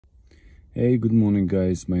Hey, good morning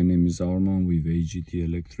guys. My name is Arman with AGT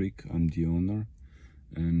Electric. I'm the owner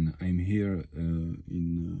and I'm here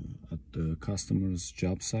at the customer's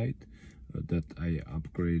job site that I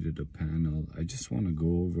upgraded a panel. I just want to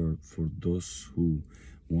go over for those who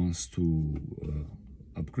wants to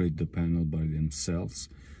upgrade the panel by themselves.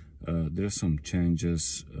 There's some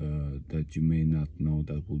changes that you may not know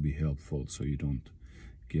that will be helpful so you don't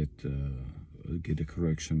get a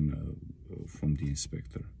correction from the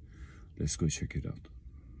inspector. Let's go check it out.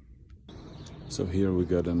 So here we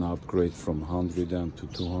got an upgrade from 100 amp to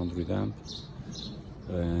 200 amp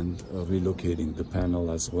and relocating the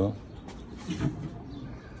panel as well.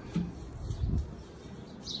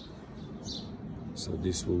 So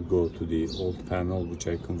this will go to the old panel which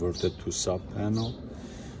I converted to sub panel.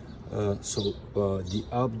 The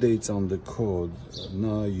updates on the code,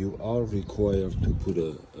 now you are required to put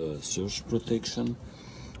a surge protection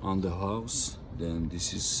on the house. Then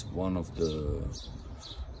this is one of the,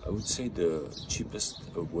 I would say, the cheapest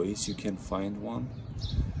ways you can find one.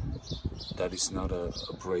 That is not a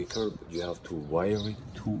breaker, but you have to wire it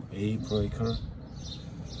to a breaker.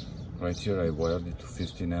 Right here I wired it to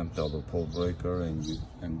 15 amp double pole breaker,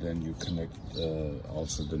 and then you connect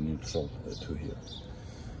also the neutral to here.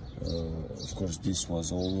 Of course this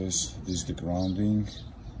was always, this is the grounding.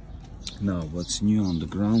 Now what's new on the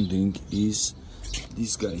grounding is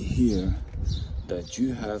this guy here, that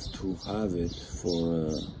you have to have it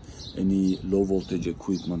for any low voltage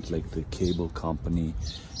equipment like the cable company.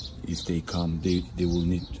 If they come, they will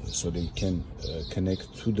need, so they can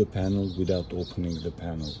connect to the panel without opening the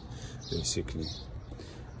panel basically.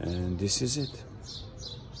 And this is it.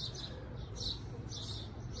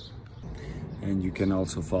 And you can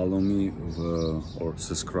also follow me or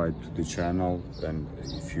subscribe to the channel, and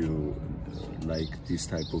if you like this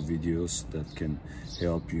type of videos that can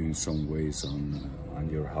help you in some ways on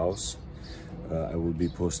your house, I will be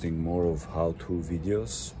posting more of how-to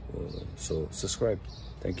videos, so subscribe.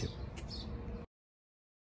 Thank you.